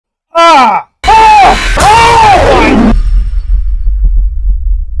Ah! Oh! Oh!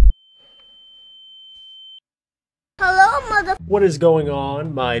 Hello, mother. What is going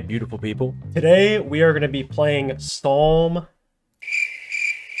on, my beautiful people? Today we are going to be playing Psalm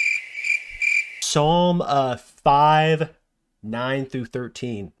 5, 9 through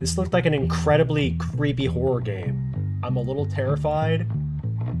 13. This looked like an incredibly creepy horror game. I'm a little terrified,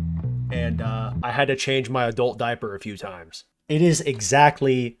 and I had to change my adult diaper a few times. It is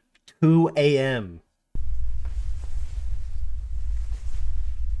exactly 2 a.m.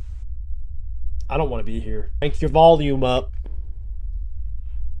 I don't want to be here. Crank your volume up.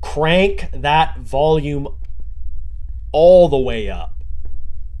 Crank that volume all the way up.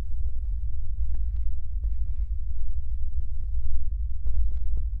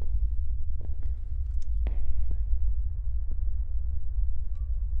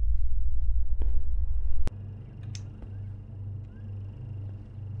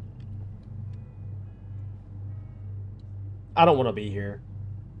 I don't want to be here.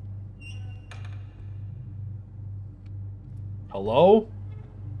 Hello?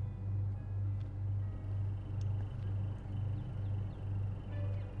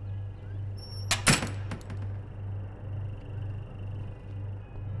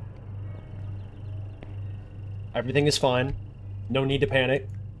 Everything is fine. No need to panic.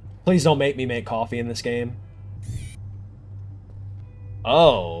 Please don't make me make coffee in this game.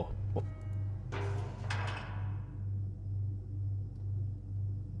 Oh.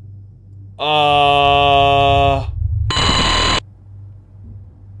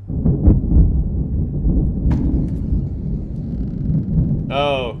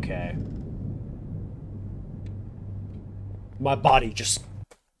 Okay. My body just...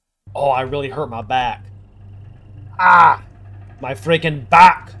 Oh, I really hurt my back. Ah! My freaking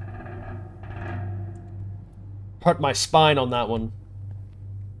back! Hurt my spine on that one.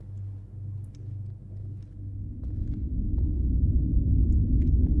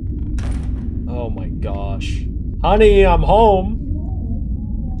 Oh my gosh. Honey, I'm home!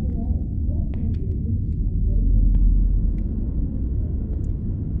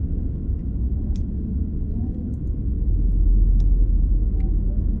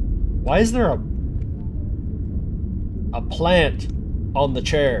 Why is there a plant on the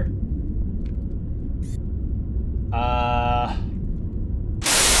chair? Ah!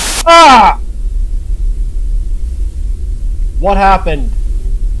 What happened?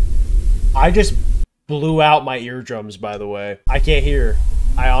 I just blew out my eardrums, by the way. I can't hear.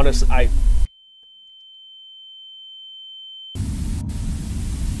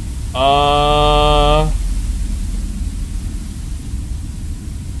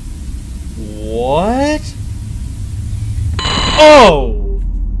 What? Oh!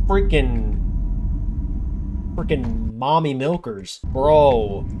 Freaking mommy milkers.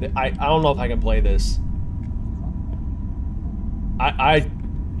 Bro, I don't know if I can play this. I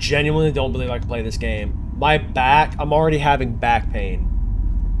genuinely don't believe I can play this game. My back, I'm already having back pain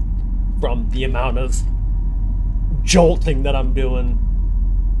from the amount of jolting that I'm doing.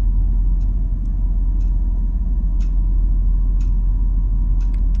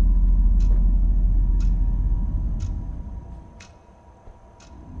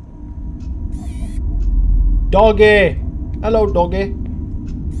 Doggy! Hello, doggy.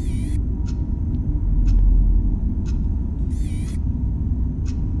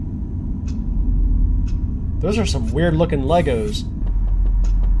 Those are some weird looking Legos.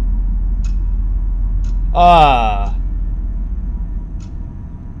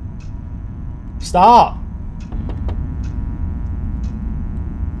 Stop!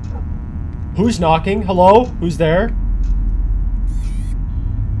 Who's knocking? Hello? Who's there?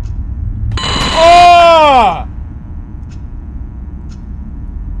 Ah!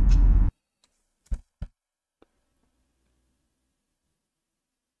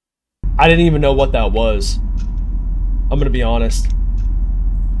 I didn't even know what that was. I'm gonna be honest.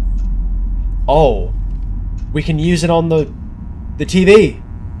 Oh. We can use it on the TV.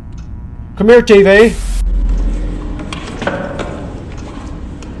 Come here, TV.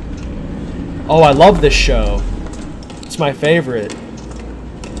 Oh, I love this show. It's my favorite.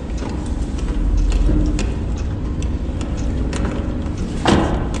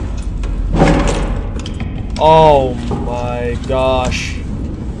 Oh my gosh.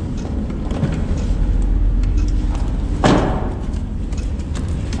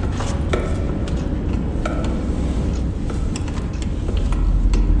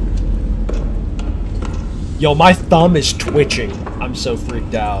 Yo, my thumb is twitching. I'm so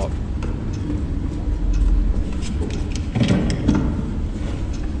freaked out.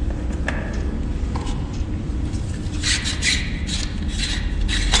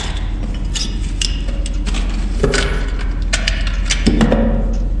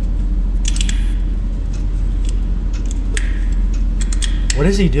 What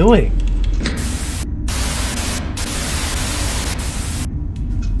is he doing?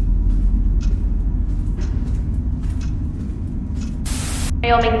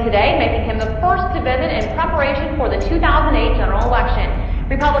 Wyoming today, making him the first to visit in preparation for the 2008 general election.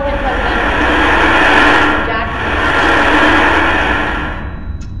 Republican President Jackson.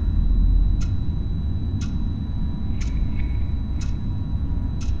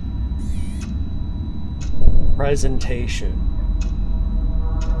 Presentation.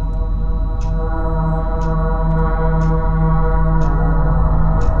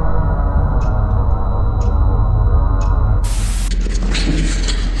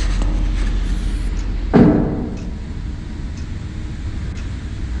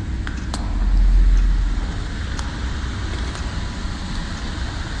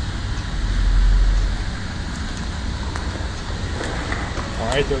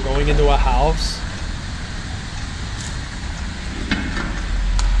 Alright, they're going into a house.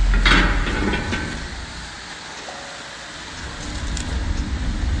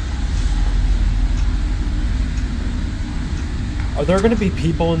 Are there going to be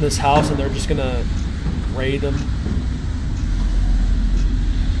people in this house and they're just going to raid them?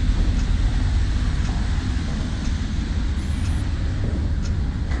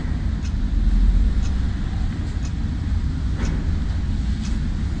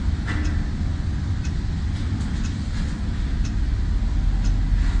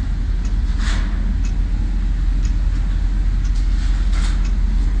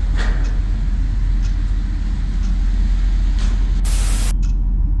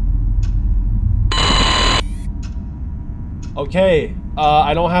 Okay,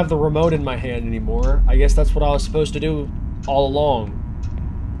 I don't have the remote in my hand anymore. I guess that's what I was supposed to do all along.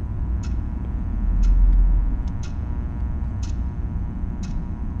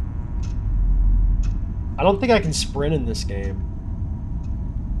 I don't think I can sprint in this game.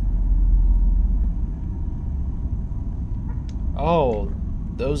 Oh,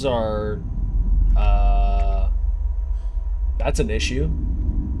 those are... that's an issue.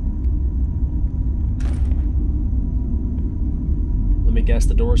 Let me guess,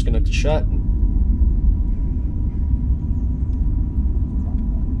 the door's gonna shut.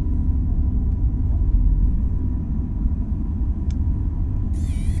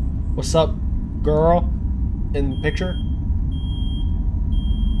 What's up, girl? In the picture?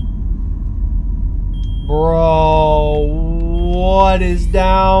 Bro, what is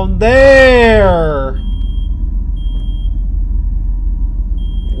down there?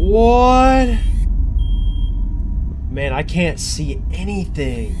 What? Man, I can't see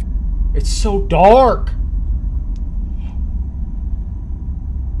anything. It's so dark.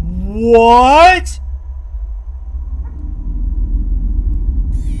 What?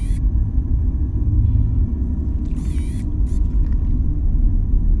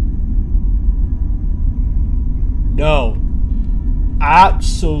 No.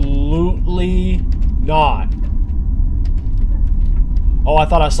 Absolutely not. Oh, I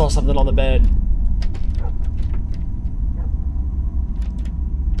thought I saw something on the bed.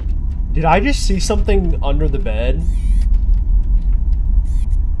 Did I just see something under the bed?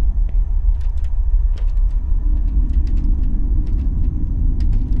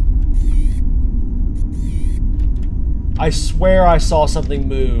 I swear I saw something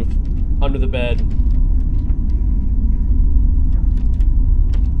move under the bed.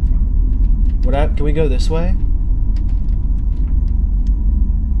 Can we go this way?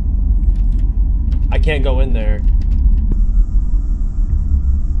 I can't go in there.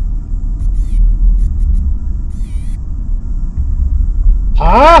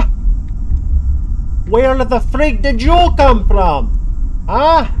 Huh? Where the freak did you come from?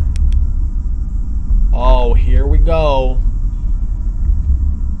 Huh? Oh, here we go.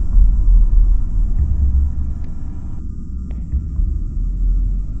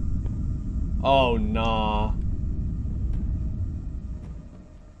 Oh, nah.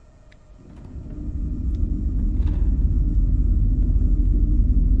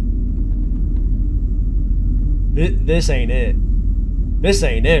 This ain't it. This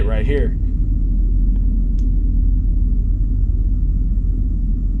ain't it right here.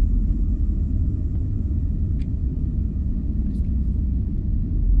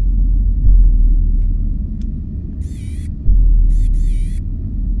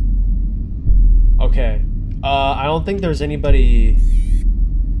 Okay. I don't think there's anybody...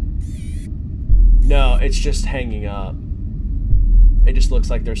 No, it's just hanging up. It just looks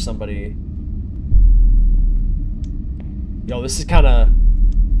like there's somebody... Yo, this is kind of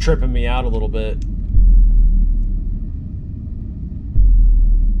tripping me out a little bit.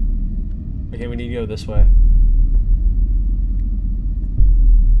 Okay, we need to go this way.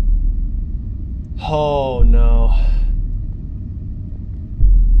 Oh no.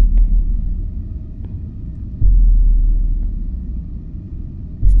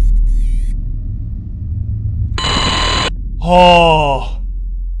 Oh.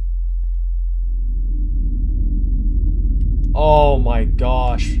 Oh my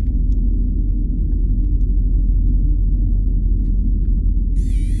gosh.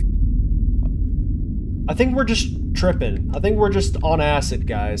 I think we're just tripping. I think we're just on acid,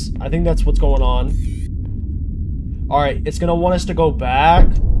 guys. I think that's what's going on. Alright, it's gonna want us to go back.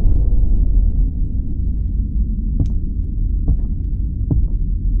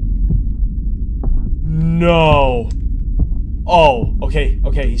 No. Oh, okay,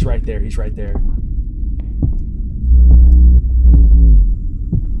 okay, he's right there, he's right there.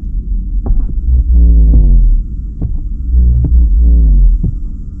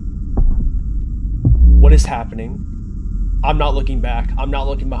 What is happening? I'm not looking back. I'm not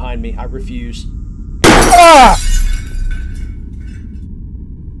looking behind me. I refuse. Ah!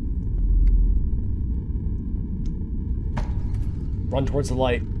 Run towards the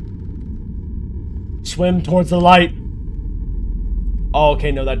light. Swim towards the light. Oh,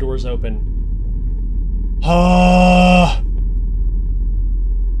 okay, no, that door's open.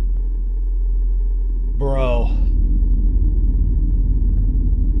 Bro.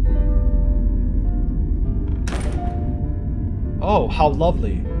 Oh, how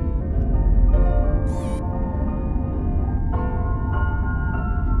lovely.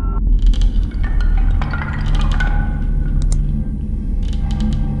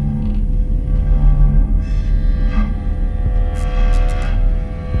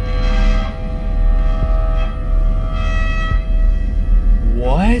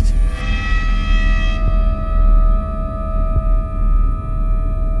 What?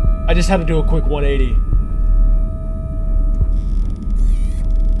 I just had to do a quick 180.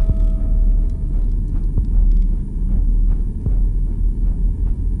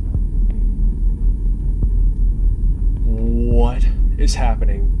 What is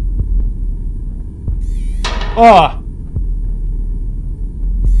happening? Ah!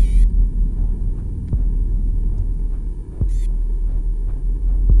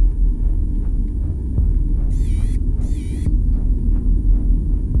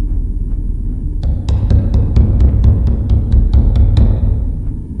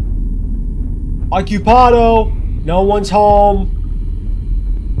 Occupado! No one's home.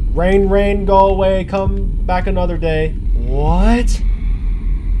 Rain, rain, go away. Come back another day. What?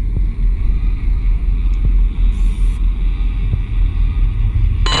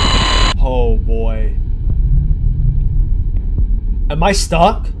 Oh boy. Am I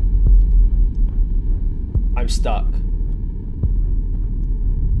stuck? I'm stuck.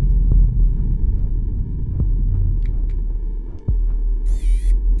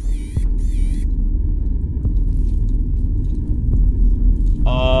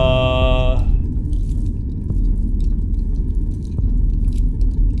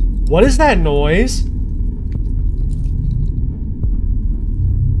 What is that noise?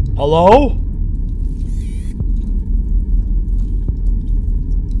 Hello?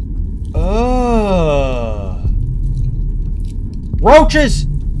 Roaches!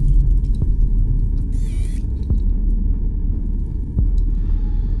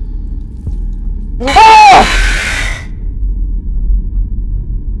 Ah!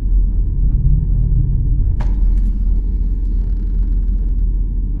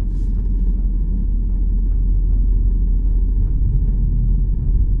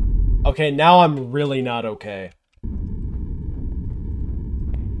 Okay, now I'm really not okay.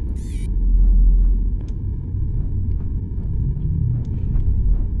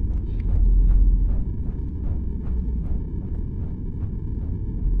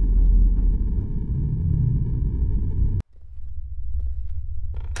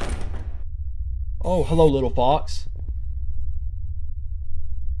 Oh, hello, little fox.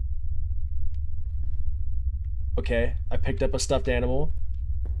 Okay, I picked up a stuffed animal.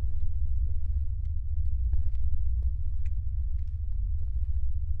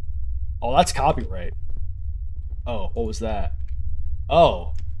 Oh, that's copyright. Oh, what was that?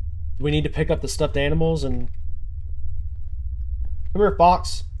 Oh. Do we need to pick up the stuffed animals and... Come here,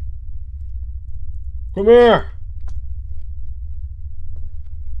 fox. Come here!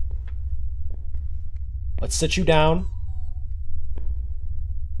 Let's sit you down.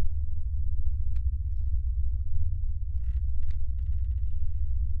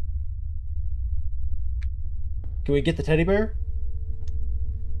 Can we get the teddy bear?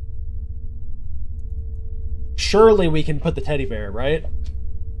 Surely we can put the teddy bear, right?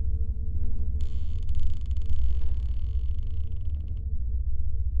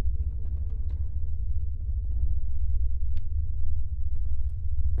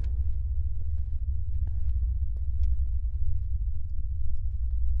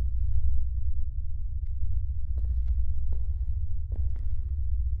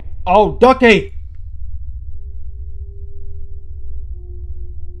 Oh, Ducky!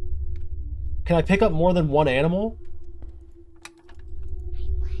 Can I pick up more than one animal?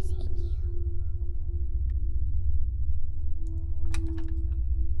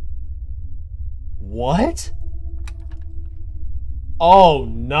 What? Oh,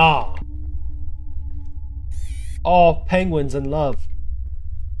 nah. Oh, penguins in love.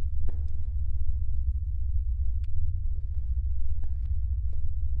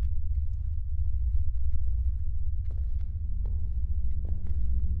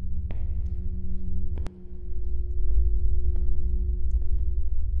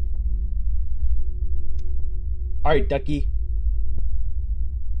 Alright, Ducky.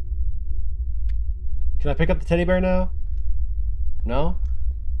 Can I pick up the teddy bear now? No?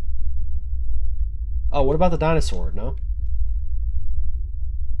 Oh, what about the dinosaur? No?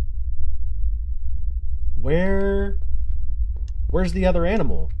 Where's the other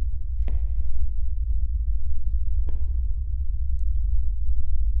animal?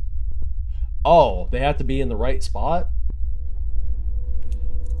 Oh, they have to be in the right spot?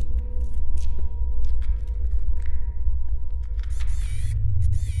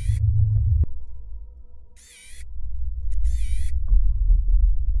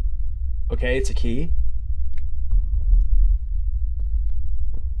 Okay, it's a key.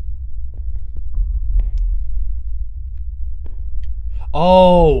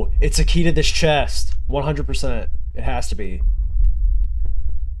 Oh, it's a key to this chest. 100%. It has to be.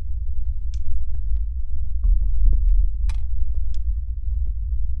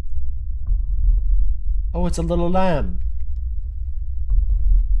 Oh, it's a little lamb.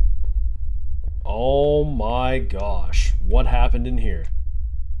 Oh my gosh. What happened in here?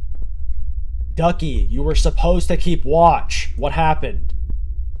 Ducky, you were supposed to keep watch. What happened?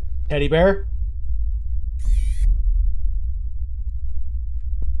 Teddy bear?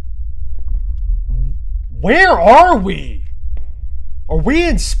 Where are we? Are we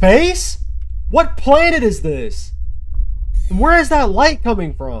in space? What planet is this? And where is that light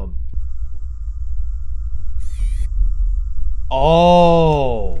coming from?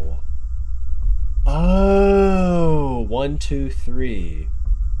 Oh. Oh. 1, 2, 3.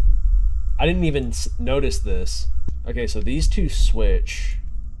 I didn't even notice this. Okay, so these two switch.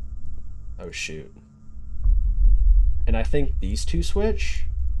 Oh, shoot. And I think these two switch.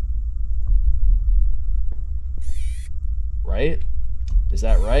 Right? Is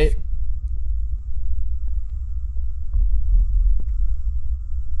that right?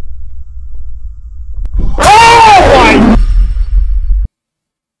 Oh my!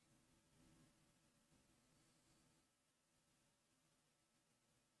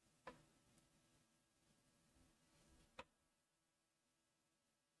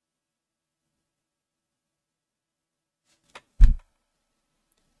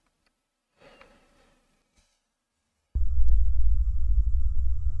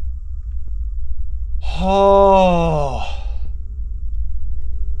 Oh.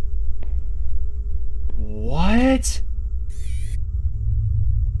 What?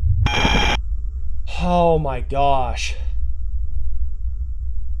 Oh my gosh.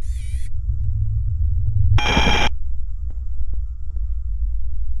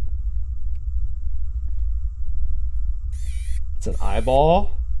 It's an eyeball.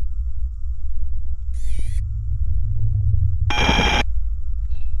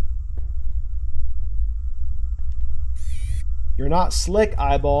 You're not slick,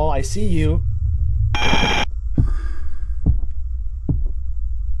 eyeball. I see you.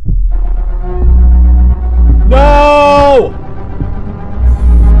 No!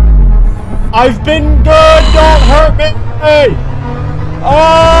 I've been good. Don't hurt me. Hey!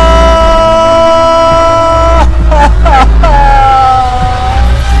 Oh!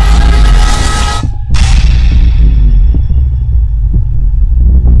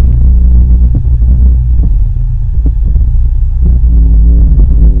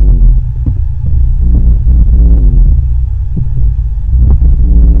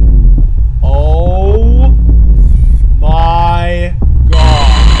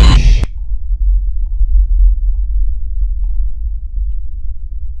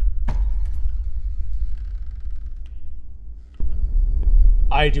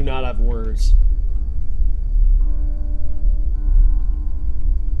 I do not have words.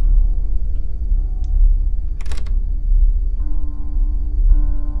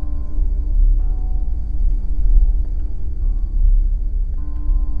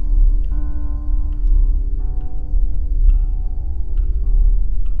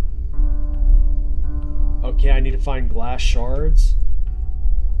 Okay, I need to find glass shards.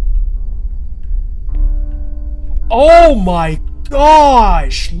 Oh my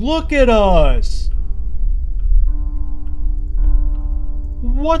gosh! Look at us!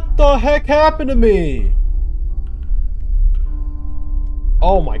 What the heck happened to me?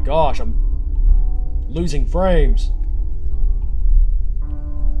 Oh my gosh, I'm losing frames.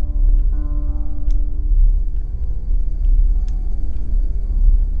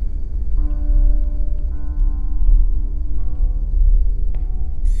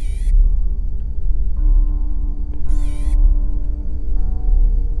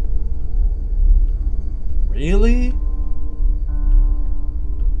 Really?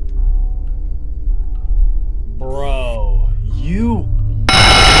 Bro, you...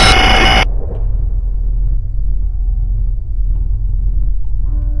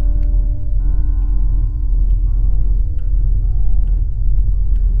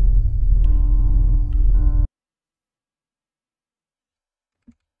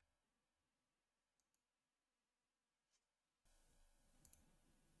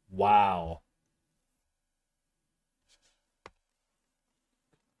 Wow.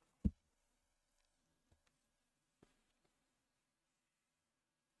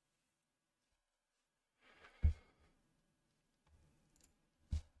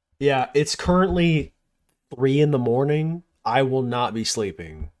 Yeah, it's currently 3 in the morning. I will not be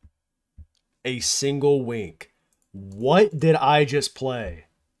sleeping a single wink. What did I just play?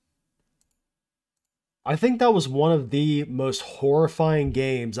 I think that was one of the most horrifying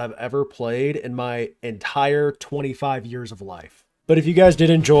games I've ever played in my entire 25 years of life. But if you guys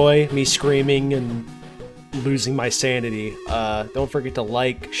did enjoy me screaming and losing my sanity, don't forget to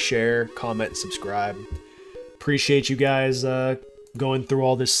like, share, comment, subscribe. Appreciate you guys going through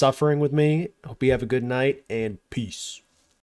all this suffering with me. Hope you have a good night, and peace.